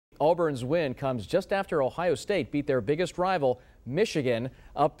Auburn's win comes just after Ohio State beat their biggest rival, Michigan,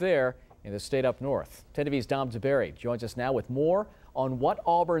 up there in the state up north. 10 TV's Dom DeBerry joins us now with more on what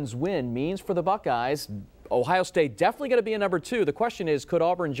Auburn's win means for the Buckeyes. Ohio State definitely going to be a number 2. The question is, could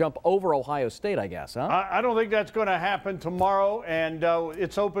Auburn jump over Ohio State, I guess, huh? I don't think that's going to happen tomorrow, and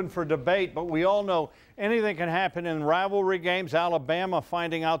it's open for debate. But we all know anything can happen in rivalry games. Alabama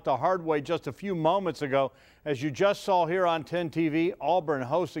finding out the hard way just a few moments ago. As you just saw here on 10 TV, Auburn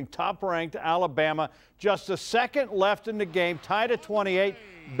hosting top-ranked Alabama. Just a second left in the game, tied at 28.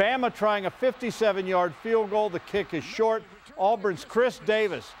 Bama trying a 57-yard field goal. The kick is short. Auburn's Chris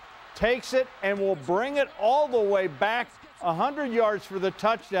Davis takes it and will bring it all the way back 100 yards for the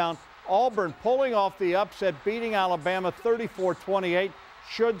touchdown. Auburn pulling off the upset, beating Alabama 34-28.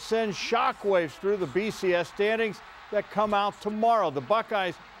 Should send shockwaves through the BCS standings that come out tomorrow. The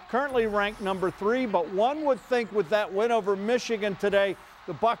Buckeyes currently ranked number 3, but one would think with that win over Michigan today,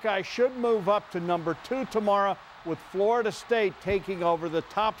 the Buckeyes should move up to number 2 tomorrow, with Florida State taking over the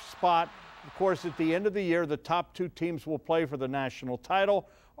top spot. Of course, at the end of the year, the top 2 teams will play for the national title.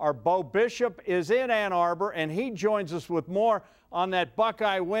 Our Bo Bishop is in Ann Arbor, and he joins us with more on that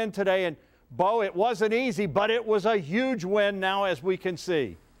Buckeye win today. And, Bo, it wasn't easy, but it was a huge win now, as we can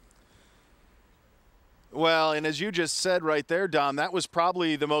see. Well, and as you just said right there, Dom, that was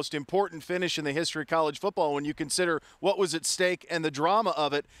probably the most important finish in the history of college football when you consider what was at stake and the drama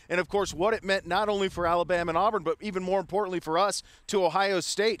of it. And, of course, what it meant not only for Alabama and Auburn, but even more importantly for us, to Ohio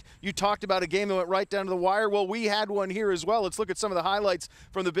State. You talked about a game that went right down to the wire. Well, we had one here as well. Let's look at some of the highlights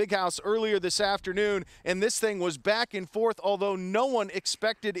from the Big House earlier this afternoon. And this thing was back and forth, although no one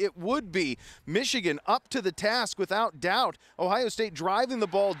expected it would be. Michigan up to the task without doubt. Ohio State driving the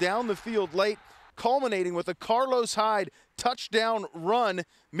ball down the field late, culminating with a Carlos Hyde touchdown run.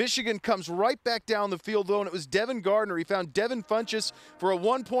 Michigan comes right back down the field, though, and it was Devin Gardner. He found Devin Funchess for a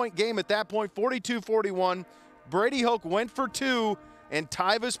one-point game at that point, 42-41. Brady Hoke went for 2, and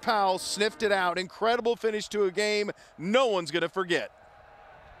Tyvis Powell sniffed it out. Incredible finish to a game no one's going to forget.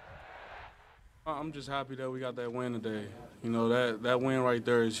 I'm just happy that we got that win today. You know, that win right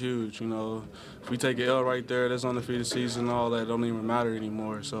there is huge. You know, if we take an L right there, that's undefeated season, all that don't even matter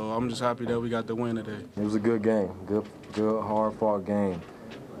anymore. So I'm just happy that we got the win today. It was a good game, good, hard-fought game,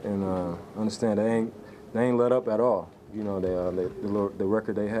 and understand they ain't let up at all. You know, the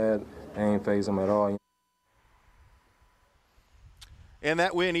record they had, they ain't phased them at all. And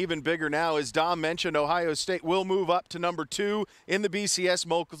that win even bigger now. As Dom mentioned, Ohio State will move up to number 2 in the BCS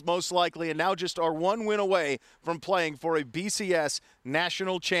most likely, and now just are 1 win away from playing for a BCS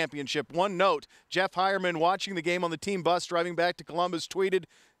national championship. One note, Jeff Hireman, watching the game on the team bus driving back to Columbus, tweeted,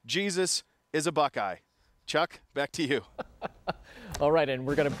 "Jesus is a Buckeye." Chuck, back to you. All right, and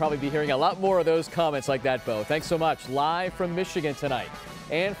we're going to probably be hearing a lot more of those comments like that, Bo. Thanks so much. Live from Michigan tonight.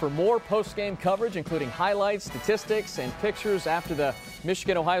 And for more post-game coverage, including highlights, statistics, and pictures after the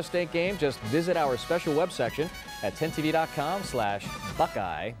Michigan-Ohio State game, just visit our special web section at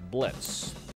 10tv.com/Buckeye Blitz.